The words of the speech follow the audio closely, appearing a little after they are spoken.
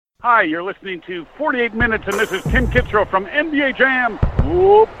Hi, you're listening to 48 Minutes, and this is Tim Kitzrow from NBA Jam.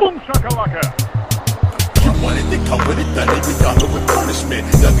 Whoa, boom shakalaka. You wanted to come with it, done it, we done it with punishment.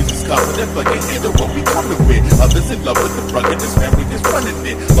 Youngest is confident, but they hear what we coming with. Others in love with the ruggedness, man, we just running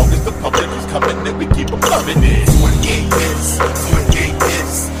it. Long as the public is coming in, we keep them loving it. 48 hits, 48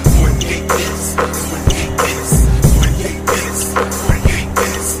 hits, 48 hits, 48 hits, 48 hits, 48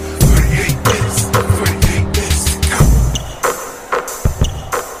 hits, 48 hits, 48 hits, go.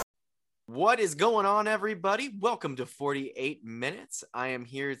 What is going on, everybody? Welcome to 48 Minutes. I am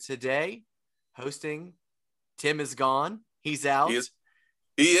here today hosting. Tim is gone. He's out.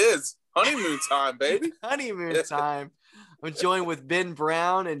 He is. Honeymoon time, baby. Honeymoon time. I'm joined with Ben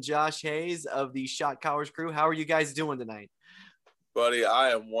Brown and Josh Hayes of the Shot Callers crew. How are you guys doing tonight? Buddy, I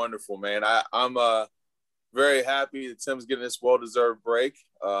am wonderful, man. I'm very happy that Tim's getting this well-deserved break.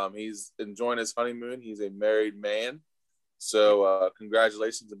 He's enjoying his honeymoon. He's a married man. So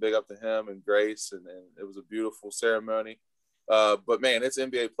congratulations and big up to him and Grace. And it was a beautiful ceremony. But, man, it's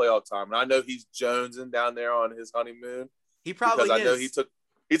NBA playoff time. And I know he's jonesing down there on his honeymoon. He probably because is. I know he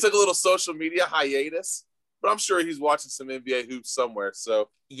took a little social media hiatus. But I'm sure he's watching some NBA hoops somewhere. So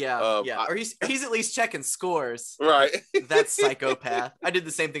yeah. Or he's at least checking scores. Right. That psychopath. I did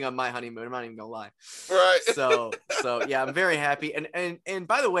the same thing on my honeymoon. I'm not even gonna lie. Right. So yeah, I'm very happy. And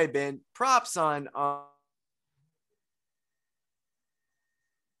by the way, Ben, props on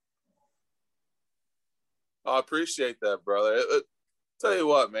I appreciate that, brother. Tell you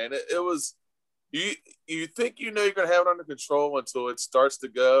what, man, it was you think you know you're gonna have it under control until it starts to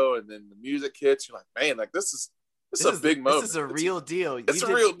go, and then the music hits. You're like, man, like this is a big moment. This is a real deal. It's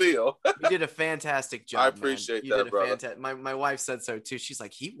a real deal. You did a fantastic job. I appreciate man. You that, did brother. My wife said so too. She's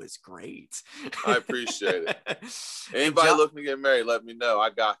like, he was great. I appreciate it. Anybody looking to get married, let me know. I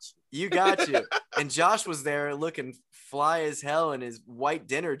got you. You got you. And Josh was there looking fly as hell in his white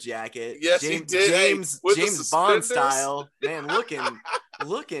dinner jacket. Yes, he did. James Bond style. Man,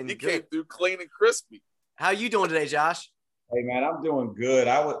 looking he good. came through clean and crispy. How you doing today, Josh? Hey, man, I'm doing good.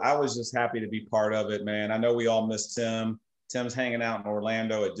 I was just happy to be part of it, man. I know we all miss Tim. Tim's hanging out in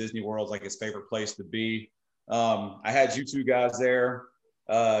Orlando at Disney World, like his favorite place to be. I had you two guys there.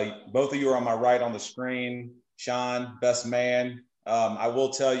 Both of you are on my right on the screen. Sean, best man. I will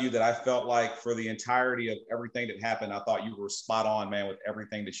tell you that I felt like for the entirety of everything that happened, I thought you were spot on, man, with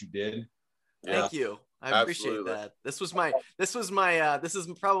everything that you did. Thank you. I appreciate that. This is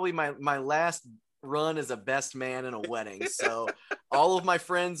probably my last run as a best man in a wedding. So all of my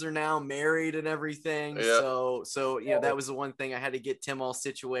friends are now married and everything. Yeah. So you know, that was the one thing I had to get Tim all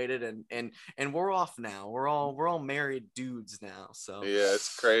situated and we're off now. We're all married dudes now. So yeah,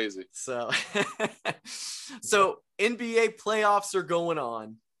 it's crazy. So so NBA playoffs are going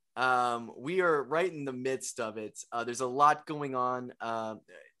on. We are right in the midst of it. There's a lot going on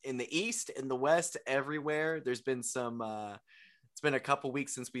in the East, in the West, everywhere. There's been it's been a couple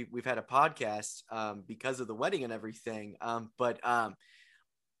weeks since we've had a podcast because of the wedding and everything. But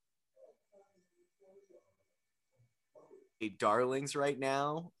darlings right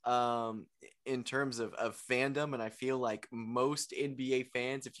now in terms of fandom. And I feel like most NBA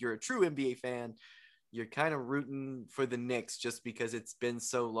fans, if you're a true NBA fan, you're kind of rooting for the Knicks just because it's been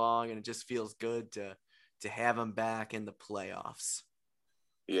so long and it just feels good to have them back in the playoffs.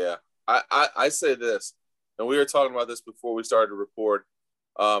 Yeah, I say this, and we were talking about this before we started to record.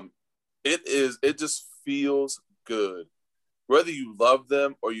 It just feels good, whether you love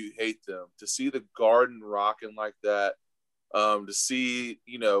them or you hate them, to see the Garden rocking like that. To see,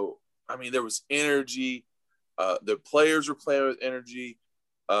 there was energy. The players were playing with energy.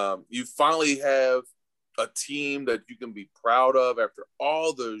 You finally have a team that you can be proud of after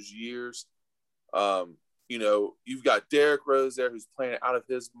all those years. You've got Derrick Rose there who's playing out of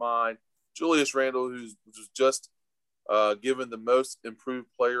his mind. Julius Randle, who's just given the most improved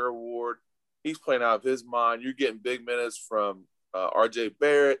player award. He's playing out of his mind. You're getting big minutes from RJ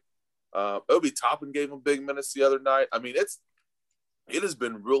Barrett. Obi Toppin gave him big minutes the other night. I mean, it has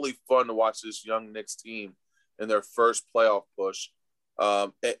been really fun to watch this young Knicks team in their first playoff push.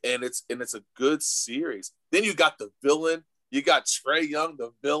 And it's a good series. Then you got the villain. You got Trae Young,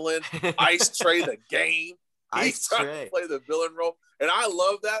 the villain. Ice Trae, the game. He's trying to play the villain role. And I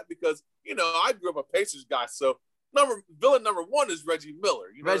love that because, I grew up a Pacers guy. So villain number one is Reggie Miller.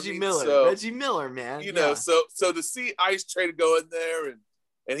 Reggie Miller, man. So to see Ice Trae to go in there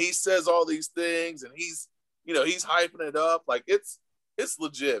and he says all these things and he's hyping it up. Like it's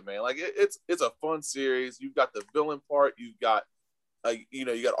legit, man. Like it's a fun series. You've got the villain part. You've got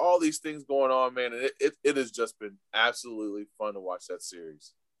you got all these things going on, man. And it has just been absolutely fun to watch that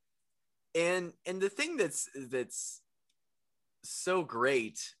series. And the thing that's so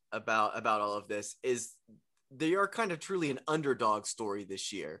great about all of this is they are kind of truly an underdog story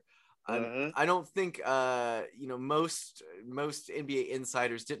this year. I don't think most NBA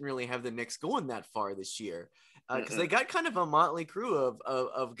insiders didn't really have the Knicks going that far this year because they got kind of a motley crew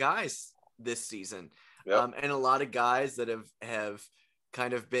of guys this season. Yep. And a lot of guys that have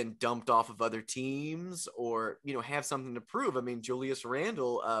kind of been dumped off of other teams or, have something to prove. I mean, Julius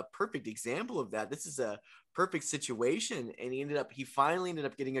Randle, a perfect example of that. This is a perfect situation. And he finally ended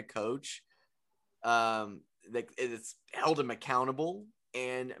up getting a coach that it's held him accountable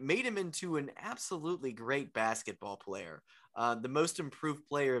and made him into an absolutely great basketball player, the most improved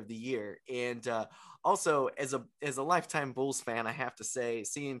player of the year. And also, as a lifetime Bulls fan, I have to say,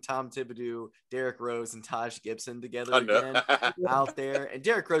 seeing Tom Thibodeau, Derrick Rose, and Taj Gibson together again out there, and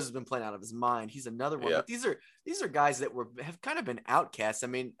Derrick Rose has been playing out of his mind. He's another one. Yeah. But these are guys that have kind of been outcasts. I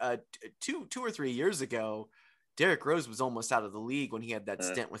mean, 2 or 3 years ago, Derrick Rose was almost out of the league when he had that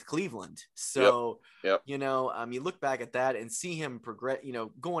stint with Cleveland. So, Yep. You look back at that and see him progress,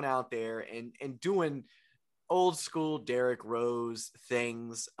 going out there and doing old school Derrick Rose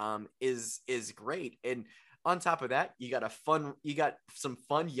things is great. And on top of that, you got some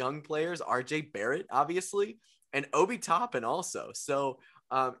fun young players, RJ Barrett, obviously, and Obi Toppin also. So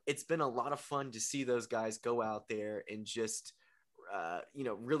it's been a lot of fun to see those guys go out there and just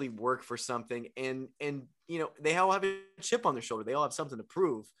really work for something. And they all have a chip on their shoulder. They all have something to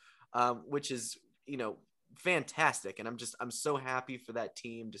prove, which is, fantastic. And I'm so happy for that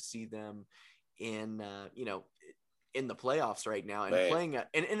team to see them in the playoffs right now and playing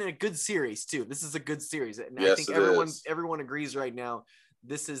in a good series too. This is a good series. And yes, I think everyone agrees right now.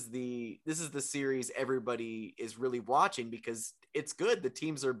 This is the series everybody is really watching because it's good. The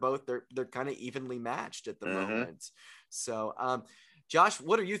teams are they're kind of evenly matched at the moment. So, Josh,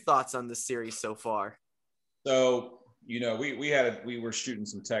 what are your thoughts on this series so far? So, we were shooting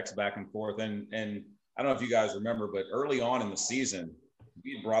some texts back and forth, and I don't know if you guys remember, but early on in the season,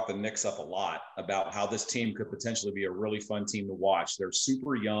 we brought the Knicks up a lot about how this team could potentially be a really fun team to watch. They're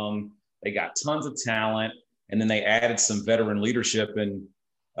super young. They got tons of talent, and then they added some veteran leadership. And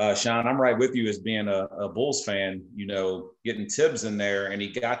Sean, I'm right with you as being a Bulls fan, getting Tibbs in there, and he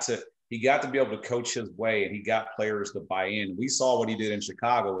got to be able to coach his way, and he got players to buy in. We saw what he did in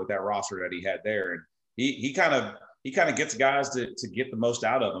Chicago with that roster that he had there. And he kind of gets guys to get the most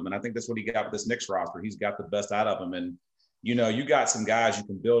out of them. And I think that's what he got with this Knicks roster. He's got the best out of them. And, you got some guys you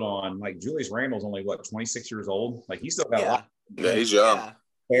can build on. Like Julius Randle's only, 26 years old? Like he's still got a lot. Yeah, he's young.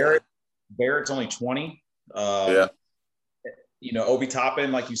 Yeah. Barrett's only 20. Obi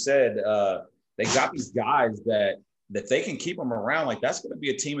Toppin, like you said, they got these guys that they can keep them around. Like that's going to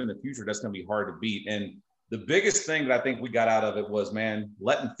be a team in the future that's going to be hard to beat. And the biggest thing that I think we got out of it was, man,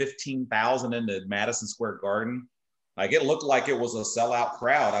 letting 15,000 into Madison Square Garden. Like it looked like it was a sellout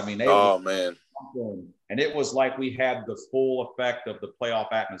crowd. I mean, man. And it was like we had the full effect of the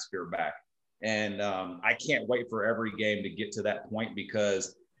playoff atmosphere back. And I can't wait for every game to get to that point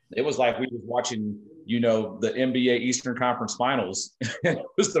because it was like we was watching, the NBA Eastern Conference Finals. It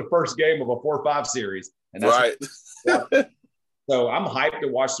was the first game of a 4-5 series. And that's right. So I'm hyped to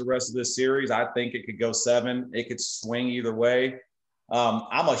watch the rest of this series. I think it could go 7. It could swing either way.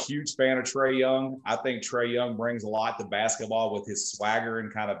 I'm a huge fan of Trae Young. I think Trae Young brings a lot to basketball with his swagger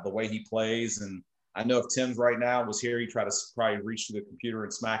and kind of the way he plays. And I know if Tim's right now was here, he'd try to probably reach to the computer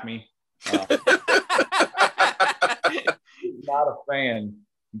and smack me. Not a fan,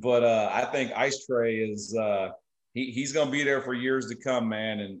 but I think Ice Trae is he's going to be there for years to come,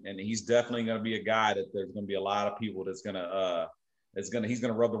 man. And he's definitely going to be a guy that there's going to be a lot of people he's going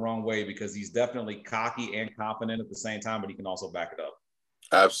to rub the wrong way because he's definitely cocky and confident at the same time, but he can also back it up.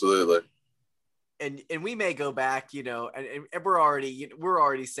 Absolutely. And we may go back, and we're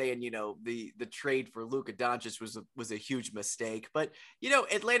already saying, the trade for Luka Doncic was a huge mistake, but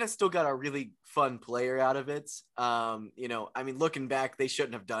Atlanta still got a really fun player out of it. Looking back, they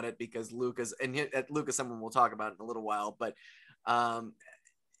shouldn't have done it because Luka's someone we'll talk about in a little while, but Trae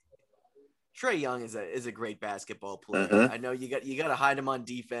Young is a great basketball player. I know you got to hide him on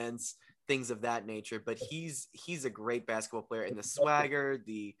defense, things of that nature, but he's a great basketball player, and the swagger,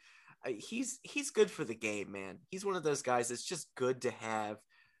 he's good for the game, man. He's one of those guys that's just good to have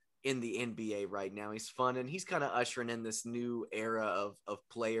in the NBA right now. He's fun, and he's kind of ushering in this new era of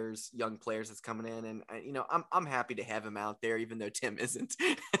players, young players that's coming in, and I'm happy to have him out there, even though Tim isn't.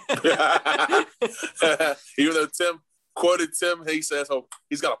 Even though Tim quoted Tim, he says, "Oh,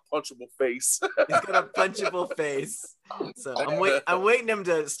 he's got a punchable face." He's got a punchable face. So I'm waiting him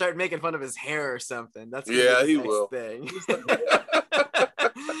to start making fun of his hair or something. That's he will. Thing.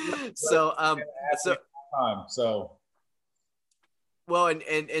 Well,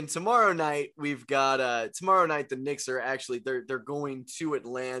 and tomorrow night we've got the Knicks are actually they're going to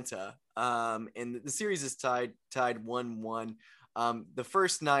Atlanta. And the series is tied 1-1. The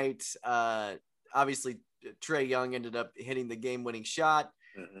first night, obviously Trae Young ended up hitting the game-winning shot,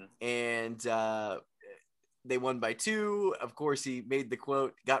 and they won by 2. Of course, he made the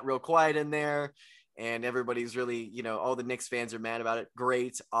quote, got real quiet in there, and everybody's really, all the Knicks fans are mad about it.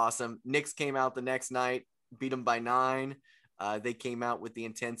 Great, awesome. Knicks came out the next night, beat them by 9. They came out with the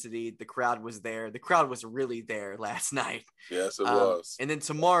intensity. The crowd was there. The crowd was really there last night. Yes, it was. And then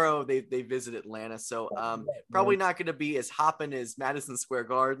tomorrow they visit Atlanta. So probably not going to be as hopping as Madison Square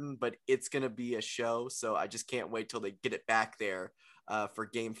Garden, but it's going to be a show. So I just can't wait till they get it back there for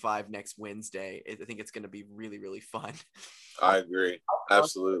Game 5 next Wednesday. I think it's going to be really, really fun. I agree.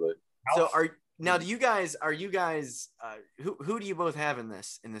 Absolutely. So do you guys who do you both have in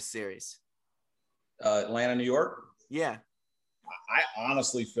this series? Atlanta, New York. Yeah. I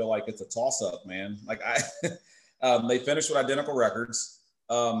honestly feel like it's a toss-up, man. Like they finished with identical records.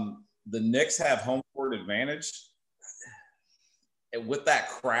 The Knicks have home court advantage. And with that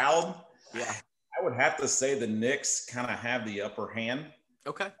crowd, yeah, I would have to say the Knicks kind of have the upper hand.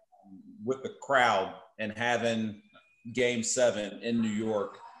 Okay. With the crowd and having Game 7 in New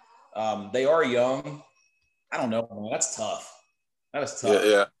York. They are young. I don't know, man. That's tough. That is tough.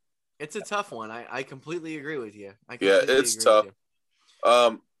 Yeah. It's a tough one. I completely agree with you. It's tough.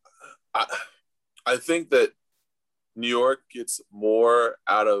 I think that New York gets more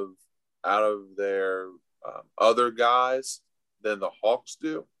out of their other guys than the Hawks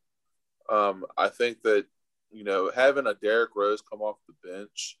do. I think that having a Derrick Rose come off the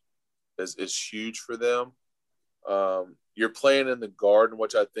bench is huge for them. You're playing in the Garden,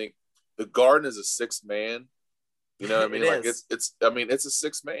 which I think the Garden is a 6-man. You know what I mean? Like it's a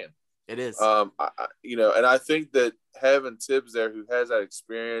 6-man. It is. And I think that having Tibbs there, who has that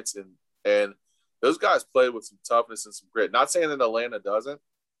experience, and those guys played with some toughness and some grit. Not saying that Atlanta doesn't,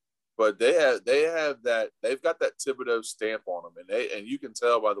 but they have that. They've got that Thibodeau stamp on them, and you can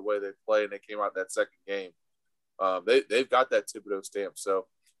tell by the way they play. And they came out that second game. They've got that Thibodeau stamp. So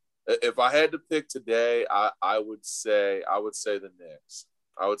if I had to pick today, I would say the Knicks.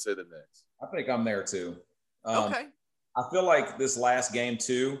 I would say the Knicks. I think I'm there too. Okay. I feel like this last game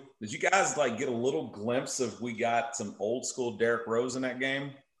too. Did you guys get a little glimpse of we got some old school Derrick Rose in that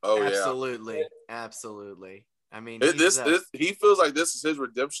game? Oh absolutely. Yeah, absolutely. I mean, he feels like this is his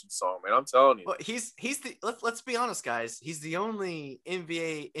redemption song, man. I'm telling you. Well, let's be honest, guys. He's the only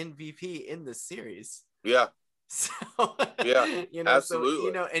NBA MVP in this series. Yeah. So yeah,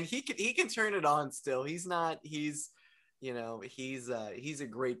 absolutely. So, and he can turn it on still. He's a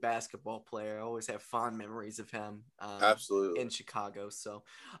great basketball player. I always have fond memories of him. Absolutely. In Chicago. So,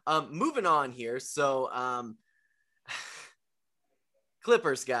 moving on here. So,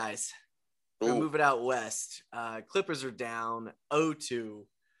 Clippers, guys. We're gonna move it out west. Clippers are down 0-2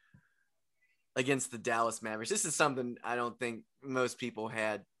 against the Dallas Mavericks. This is something I don't think most people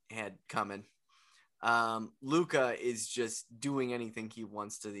had coming. Luka is just doing anything he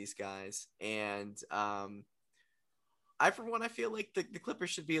wants to these guys, and I feel like the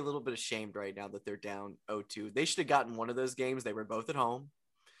Clippers should be a little bit ashamed right now that they're down 0-2. They should have gotten one of those games. They were both at home.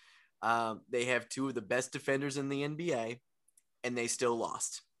 They have 2 of the best defenders in the NBA, and they still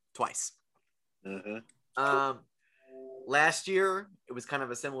lost twice. Mm-hmm. Last year, it was kind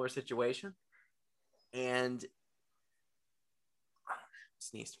of a similar situation. And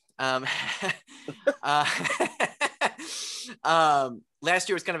sneezed. Last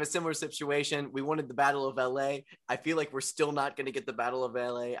year was kind of a similar situation. We wanted the Battle of LA. I feel like we're still not going to get the Battle of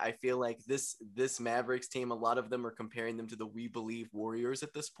LA. I feel like this Mavericks team, a lot of them are comparing them to the We Believe Warriors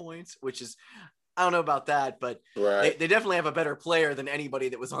at this point, which is, I don't know about that, but right. they definitely have a better player than anybody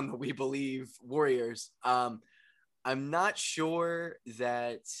that was on the We Believe Warriors. I'm not sure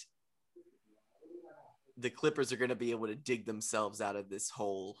that the Clippers are going to be able to dig themselves out of this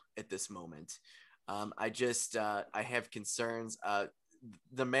hole at this moment. I have concerns.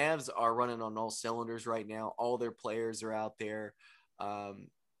 The Mavs are running on all cylinders right now. All their players are out there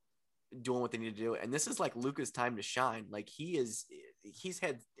doing what they need to do. And this is like Luka's time to shine. Like he's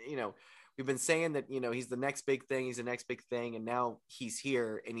had, we've been saying that, he's the next big thing. He's the next big thing. And now he's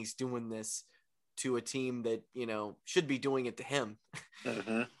here and he's doing this to a team that, should be doing it to him.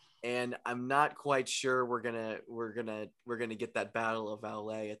 Mm-hmm. And I'm not quite sure we're gonna get that Battle of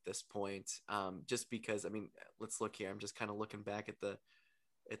LA at this point. Just because, let's look here. I'm just kind of looking back at the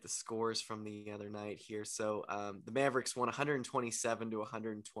scores from the other night here. So the Mavericks won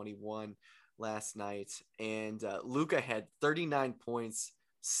 127-121 last night, and Luka had 39 points,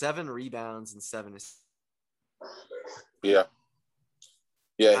 7 rebounds, and 7 assists. Yeah.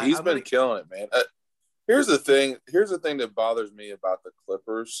 Yeah, he's been killing it, man. Here's the thing that bothers me about the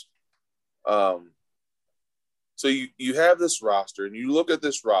Clippers. So you have this roster, and you look at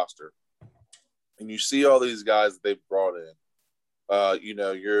this roster, and you see all these guys that they've brought in.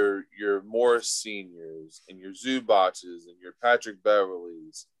 Your Morris Seniors, and your Zubac's, and your Patrick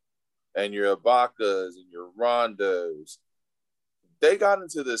Beverleys, and your Ibakas, and your Rondos. They got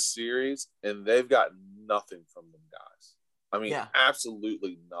into this series, and they've got nothing from them guys. I mean,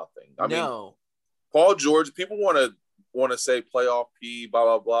 absolutely nothing. I mean, Paul George, people want to say playoff P, blah,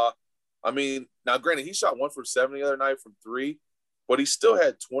 blah, blah. I mean, now granted, he shot 1 for 7 the other night from 3, but he still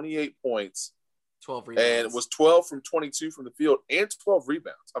had 28 points, 12 rebounds, and was 12 from 22 from the field and 12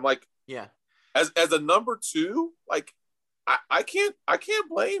 rebounds. I'm like, as a number 2, like I can't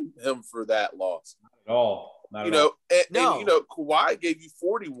blame him for that loss. Not at all. And Kawhi gave you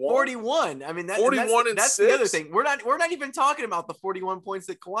 41. 41. I mean, 41 that's the other thing. We're not even talking about the 41 points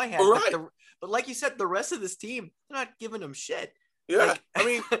that Kawhi had. Right. But like you said, the rest of this team, they're not giving him shit. Yeah. Like, I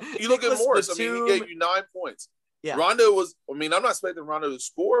mean, you look at Morris. I mean, he gave you 9 points. Yeah. Rondo was, I mean, I'm not expecting Rondo to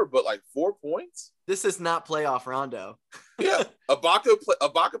score, but like 4 points. This is not playoff Rondo. Yeah.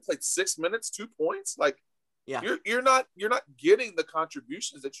 Ibaka played 6 minutes, 2 points. Like, you're not getting the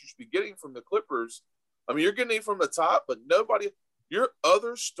contributions that you should be getting from the Clippers. I mean, you're getting it from the top, but your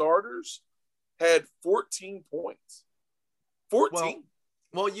other starters had 14 points. 14.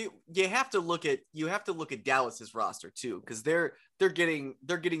 Well, you have to look at Dallas's roster too, because they're getting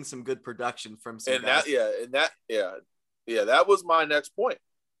some good production from some guys. That was my next point.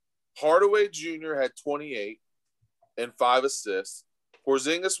 Hardaway Jr. had 28 and 5 assists.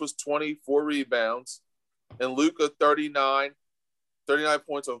 Porzingis was 24 rebounds, and Luka 39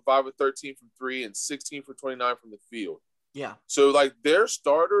 points on 5 of 13 from 3 and 16 for 29 from the field. Yeah. So like their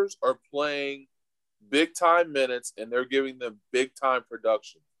starters are playing big time minutes, and they're giving them big time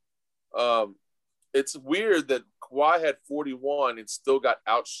production. It's weird that Kawhi had 41 and still got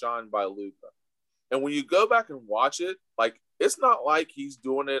outshined by Luka. And when you go back and watch it, like it's not like he's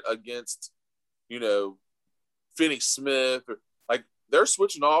doing it against, Finney Smith, or like they're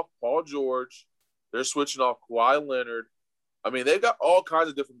switching off Paul George, they're switching off Kawhi Leonard. I mean, they've got all kinds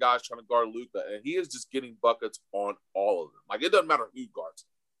of different guys trying to guard Luka, and he is just getting buckets on all of them. Like it doesn't matter who guards him.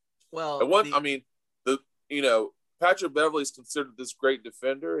 Well, Patrick Beverley is considered this great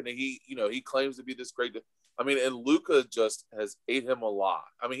defender, and he claims to be this great. And Luka just has ate him a lot.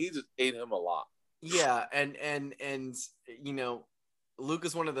 I mean, he just ate him a lot. Yeah, and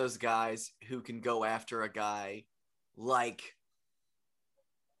Luka's one of those guys who can go after a guy like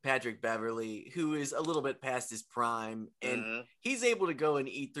Patrick Beverley, who is a little bit past his prime, and he's able to go and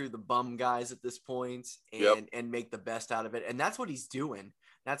eat through the bum guys at this point and make the best out of it. And that's what he's doing.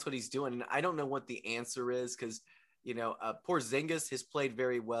 And I don't know what the answer is, because Porzingis has played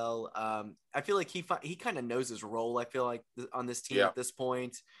very well. I feel like he kind of knows his role. I feel like on this team at this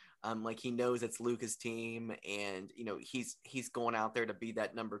point, like he knows it's Luka's team, and he's going out there to be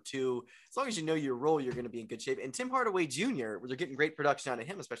that number 2. As long as you know your role, you're going to be in good shape. And Tim Hardaway Jr., they're getting great production out of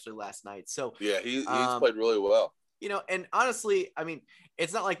him, especially last night. So he's played really well. And honestly, I mean,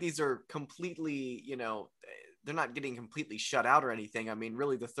 it's not like these are completely, they're not getting completely shut out or anything. I mean,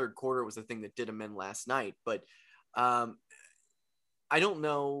 really, the third quarter was the thing that did them in last night. But I don't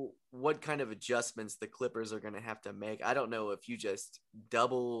know what kind of adjustments the Clippers are going to have to make. I don't know if you just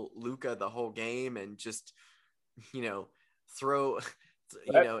double Luka the whole game and just, throw,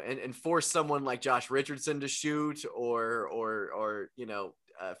 and force someone like Josh Richardson to shoot, or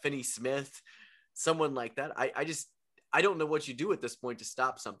Finney Smith, someone like that. I don't know what you do at this point to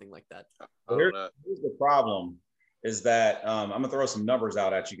stop something like that. Here's the problem is that I'm going to throw some numbers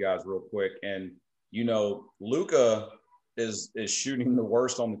out at you guys real quick. And, Luka is shooting the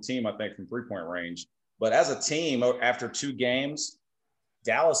worst on the team, I think, from 3-point range. But as a team, after 2 games,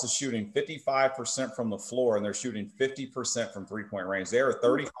 Dallas is shooting 55% from the floor, and they're shooting 50% from 3-point range. They are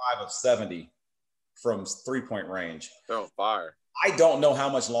 35 of 70 from 3-point range. They're on fire. I don't know how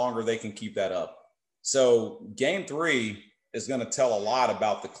much longer they can keep that up. So game 3 is going to tell a lot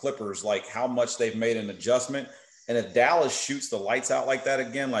about the Clippers, like how much they've made an adjustment. And if Dallas shoots the lights out like that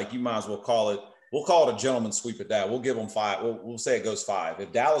again, like you might as well call it a gentleman's sweep at that. We'll give them 5. We'll say it goes 5.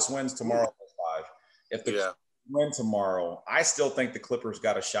 If Dallas wins tomorrow, it goes 5. If the Clippers win tomorrow, I still think the Clippers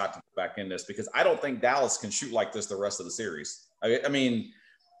got a shot to get back in this, because I don't think Dallas can shoot like this the rest of the series. I mean,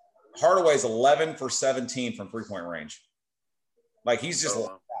 Hardaway's 11 for 17 from 3-point range. Like he's just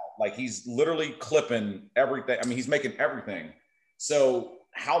like he's literally clipping everything. I mean, he's making everything. So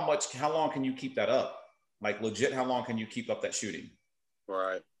how long can you keep that up? Like legit, how long can you keep up that shooting?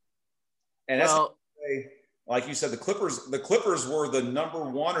 Right. And that's like you said, the Clippers were the number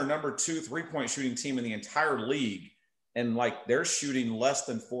 1 or number 2 3-point shooting team in the entire league. And like they're shooting less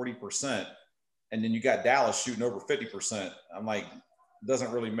than 40%. And then you got Dallas shooting over 50%. I'm like,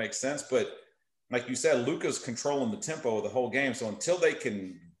 doesn't really make sense. But like you said, Luka's controlling the tempo of the whole game. So until they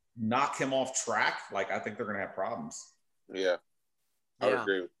can knock him off track, like I think they're going to have problems. Yeah. I would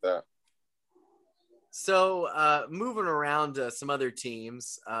agree with that. So moving around to some other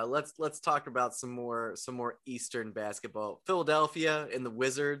teams, let's talk about some more Eastern basketball. Philadelphia and the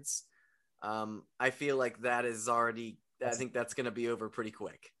Wizards. I feel like that is already. I think that's going to be over pretty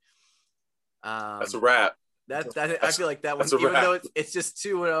quick. That's a wrap. I feel like that one, even though it's just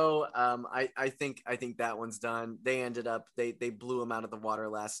 2-0. I think that one's done. They ended up they blew him out of the water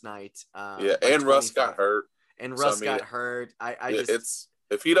last night. And Russ got hurt. And Russ got hurt.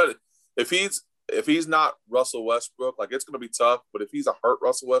 If he's not Russell Westbrook, like it's going to be tough. But if he's a hurt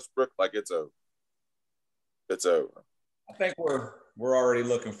Russell Westbrook, like it's over. It's over. I think we're already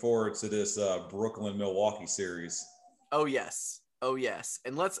looking forward to this Brooklyn Milwaukee series. Oh yes.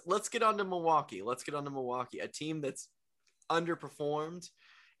 And let's get on to Milwaukee. A team that's underperformed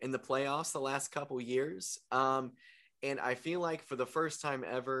in the playoffs the last couple years. And I feel like for the first time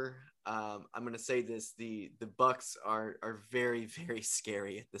ever, I'm going to say this, the Bucks are very, very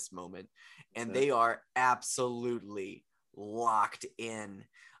scary at this moment. And they are absolutely locked in.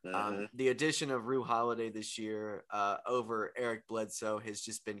 The addition of Jrue Holiday this year over Eric Bledsoe has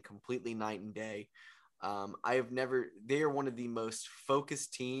just been completely night and day. They are one of the most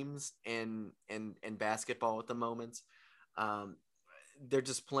focused teams in basketball at the moment. They're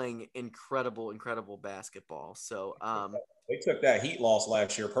just playing incredible basketball. So they took that Heat loss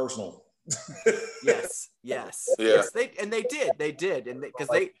last year personal. Yes. Yeah. Yes, they did. And because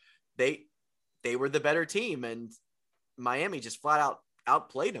they were the better team, and Miami just flat out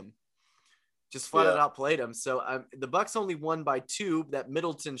outplayed them. So the Bucks only won by 2. That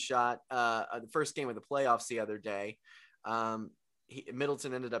Middleton shot the first game of the playoffs the other day.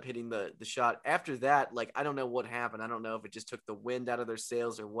 Middleton ended up hitting the shot. After that, like, I don't know what happened. I don't know if it just took the wind out of their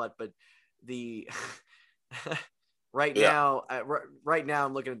sails or what, but right now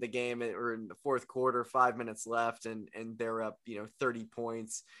I'm looking at the game. We're in the fourth quarter, 5 minutes left, and they're up 30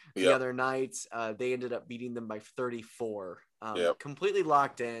 points. The other night they ended up beating them by 34. Completely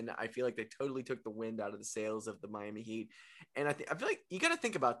locked in. I feel like they totally took the wind out of the sails of the Miami Heat. And I feel like you got to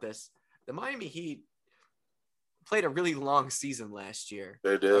think about this. The Miami Heat played a really long season last year.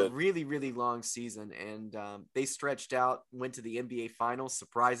 They did. A really, really long season. And they stretched out, went to the NBA Finals,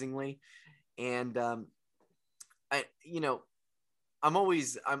 surprisingly. And I'm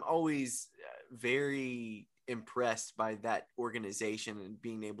always very impressed by that organization and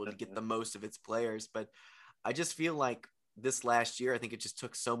being able to get the most of its players. But I just feel like this last year, I think it just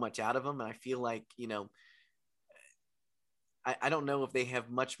took so much out of them. And I feel like, I don't know if they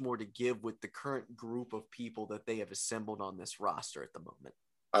have much more to give with the current group of people that they have assembled on this roster at the moment.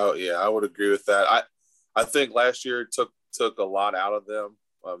 Oh yeah, I would agree with that. I think last year took a lot out of them.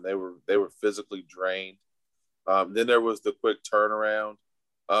 They were physically drained. Then there was the quick turnaround.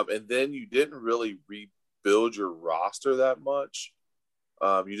 And then you didn't really rebuild your roster that much.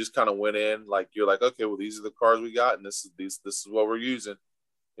 You just kind of went in like, you're like, okay, well, these are the cards we got, and this is what we're using.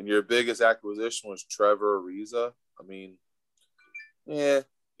 And your biggest acquisition was Trevor Ariza. I mean, yeah,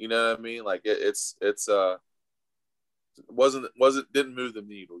 you know what I mean? Like didn't move the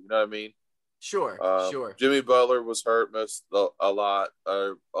needle. You know what I mean? Sure. Jimmy Butler was hurt a lot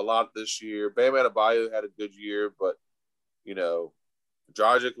this year. Bam Adebayo had a good year, but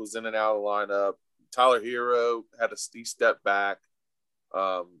Dragic was in and out of the lineup. Tyler Hero he stepped back.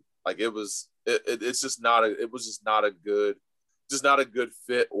 It's just not a good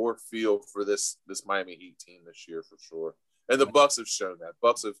fit or feel for this Miami Heat team this year for sure. And the Bucks have shown that.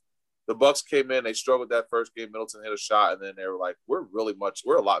 The Bucks came in, they struggled that first game. Middleton hit a shot, and then they were like, we're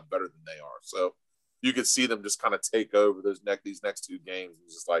a lot better than they are. So you could see them just kind of take over these next 2 games and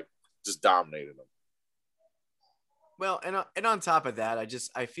just dominated them. Well, and on top of that,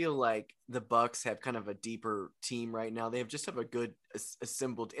 I feel like the Bucks have kind of a deeper team right now. They have a good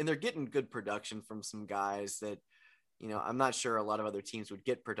assembled, and they're getting good production from some guys that, I'm not sure a lot of other teams would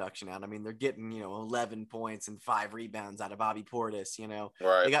get production out. I mean, they're getting, 11 points and 5 rebounds out of Bobby Portis,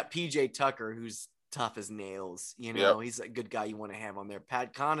 Right. They got PJ Tucker, who's tough as nails, He's a good guy you want to have on there.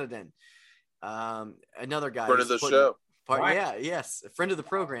 Pat Connaughton, another guy. Friend of the show. Yes. A friend of the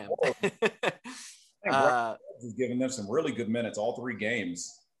program. He's giving them some really good minutes, all 3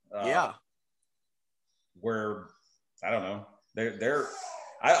 games. Where, I don't know, they're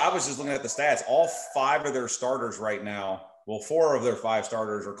I was just looking at the stats. All 5 of their starters right now, 4 of their 5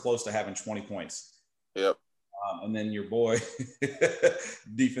 starters are close to having 20 points. Yep. And then your boy,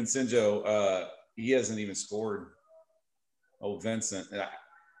 DiVincenzo, he hasn't even scored. Oh, Vincent. And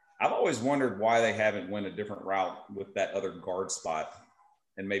I've always wondered why they haven't went a different route with that other guard spot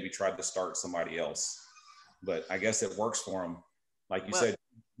and maybe tried to start somebody else. But I guess it works for them. Like you said,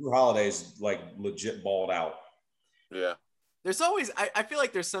 Drew Holiday's like legit balled out. Yeah. There's always, I feel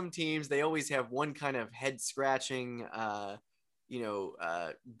like there's some teams, they always have one kind of head scratching,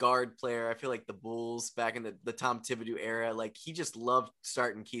 guard player. I feel like the Bulls back in the Tom Thibodeau era, like he just loved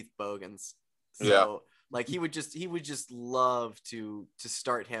starting Keith Bogans. So like he would just love to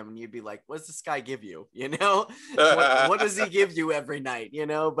start him, and you'd be like, what does this guy give you? What does he give you every night?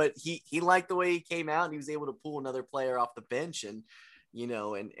 But he liked the way he came out, and he was able to pull another player off the bench and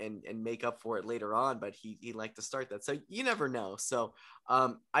and make up for it later on, but he liked to start that. So you never know. So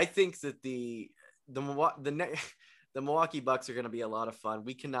I think that the Milwaukee Bucks are going to be a lot of fun.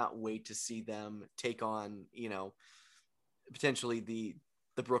 We cannot wait to see them take on, potentially the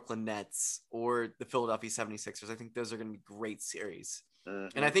Brooklyn Nets or the Philadelphia 76ers. I think those are going to be great series.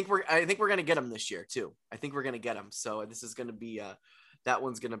 Mm-hmm. And I think we're going to get them this year too. I think we're going to get them. So this is going to be that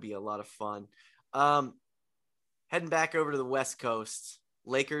one's going to be a lot of fun. Heading back over to the West Coast,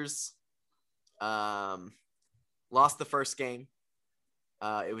 Lakers lost the first game.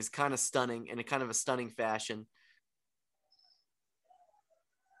 It was kind of stunning in a kind of a stunning fashion.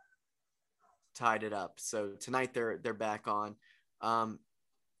 Tied it up. So tonight they're back on.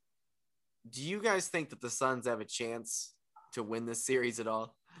 Do you guys think that the Suns have a chance to win this series at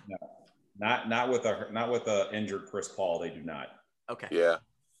all? No, not with a injured Chris Paul. They do not. Okay. Yeah.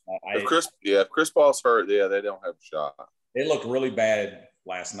 If Chris Paul's hurt, they don't have a shot. It looked really bad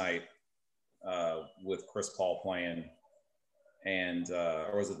last night with Chris Paul playing, and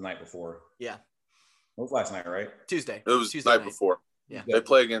or was it the night before? Yeah. It was last night, right? Tuesday. It was Tuesday night night. Before. Yeah. They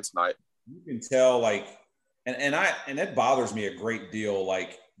play again tonight. You can tell, like, and it bothers me a great deal.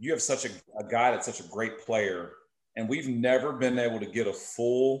 Like, you have such a guy that's such a great player, and we've never been able to get a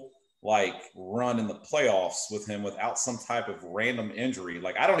full run in the playoffs with him without some type of random injury.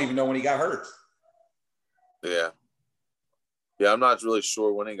 Like, I don't even know when he got hurt. Yeah, I'm not really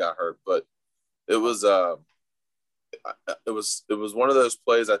sure when he got hurt, but it was one of those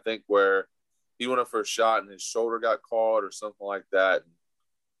plays, I think, where he went up for a shot and his shoulder got caught or something like that.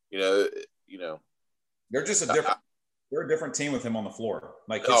 They're just they're a different team with him on the floor.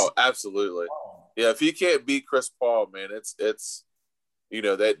 Absolutely. Yeah, if he can't beat Chris Paul, man, it's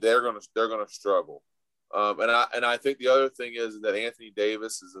they're gonna struggle. And I think the other thing is that Anthony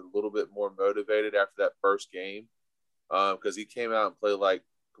Davis is a little bit more motivated after that first game because he came out and played like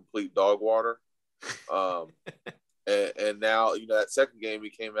complete dog water. And now that second game he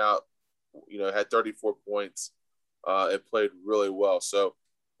came out, had 34 points and played really well. So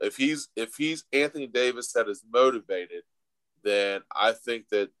if he's Anthony Davis that is motivated, then I think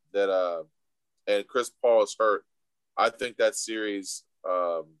that and Chris Paul is hurt, I think that series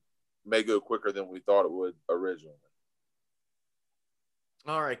may go quicker than we thought it would originally.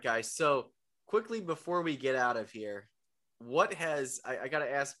 All right, guys. So quickly before we get out of here, I got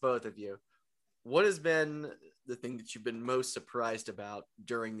to ask both of you, what has been the thing that you've been most surprised about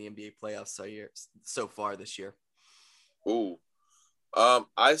during the NBA playoffs so far this year? Ooh.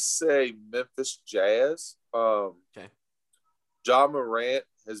 I say Memphis Jazz. Okay. Ja Morant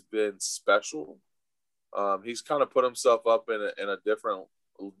has been special. He's kind of put himself up in a different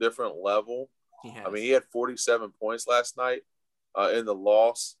level. I mean, he had 47 points last night in the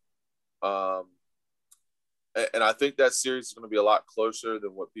loss. And I think that series is going to be a lot closer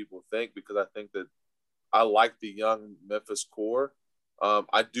than what people think because I think that I like the young Memphis core.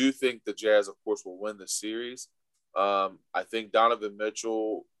 I do think the Jazz, of course, will win the series. I think Donovan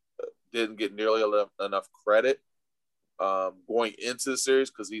Mitchell didn't get nearly enough credit going into the series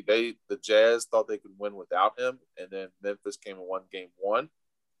because the Jazz thought they could win without him, and then Memphis came and won game one.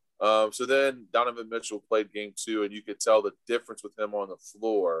 So then Donovan Mitchell played game two, and you could tell the difference with him on the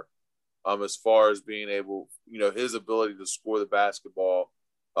floor as far as being able, his ability to score the basketball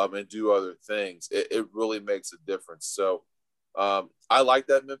and do other things. It really makes a difference. So I like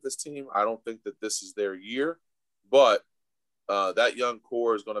that Memphis team. I don't think that this is their year, but that young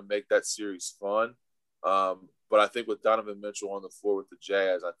core is going to make that series fun. But I think with Donovan Mitchell on the floor with the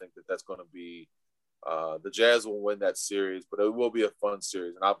Jazz, I think that's going to be the Jazz will win that series, but it will be a fun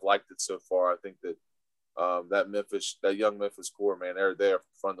series, and I've liked it so far. I think that that young Memphis core, man, they're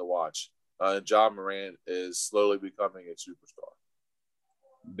fun to watch. And Ja Morant is slowly becoming a superstar.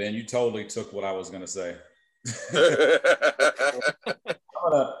 Ben, you totally took what I was going to say.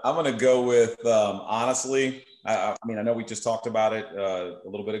 I'm gonna go with honestly. I mean, I know we just talked about it a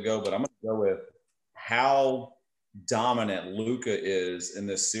little bit ago, but I'm gonna go with how dominant Luka is in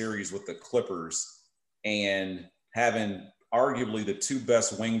this series with the Clippers and having arguably the two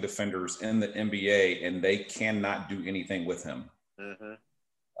best wing defenders in the NBA, and they cannot do anything with him.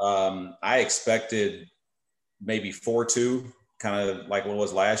 I expected maybe 4-2, kind of like what it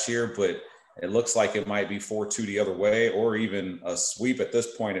was last year, but it looks like it might be 4-2 the other way, or even a sweep at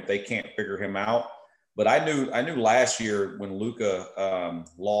this point if they can't figure him out. But I knew last year when Luka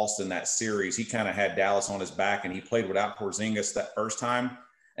lost in that series, he kind of had Dallas on his back, and he played without Porzingis that first time,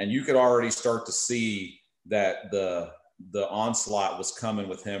 and you could already start to see that the onslaught was coming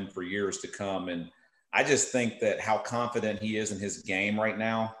with him for years to come. And I just think that how confident he is in his game right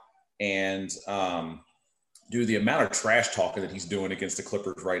now, and the amount of trash talking that he's doing against the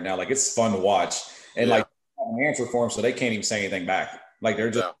Clippers right now, like it's fun to watch. And like an answer for him, so they can't even say anything back. Like they're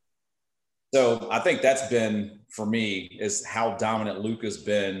just So I think that's been, for me, is how dominant Luka's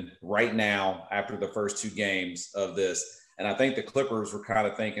been right now after the first two games of this. And I think the Clippers were kind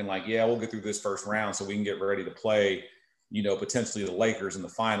of thinking like, yeah, we'll get through this first round so we can get ready to play, potentially the Lakers in the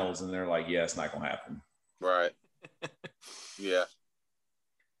finals. And they're like, yeah, it's not going to happen. Right. Yeah.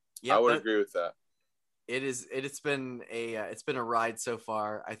 I would agree with that. It's been a ride so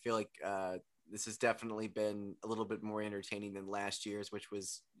far. I feel like this has definitely been a little bit more entertaining than last year's, which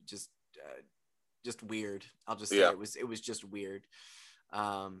was just weird. I'll just say it was just weird.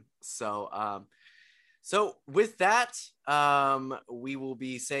 So with that, we will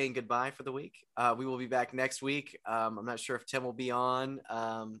be saying goodbye for the week. We will be back next week. I'm not sure if Tim will be on,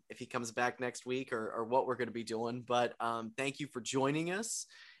 if he comes back next week or what we're going to be doing, but thank you for joining us,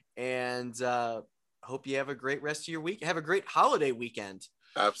 and hope you have a great rest of your week. Have a great holiday weekend.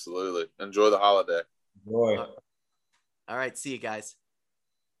 Absolutely. Enjoy the holiday. Enjoy. All right. See you guys.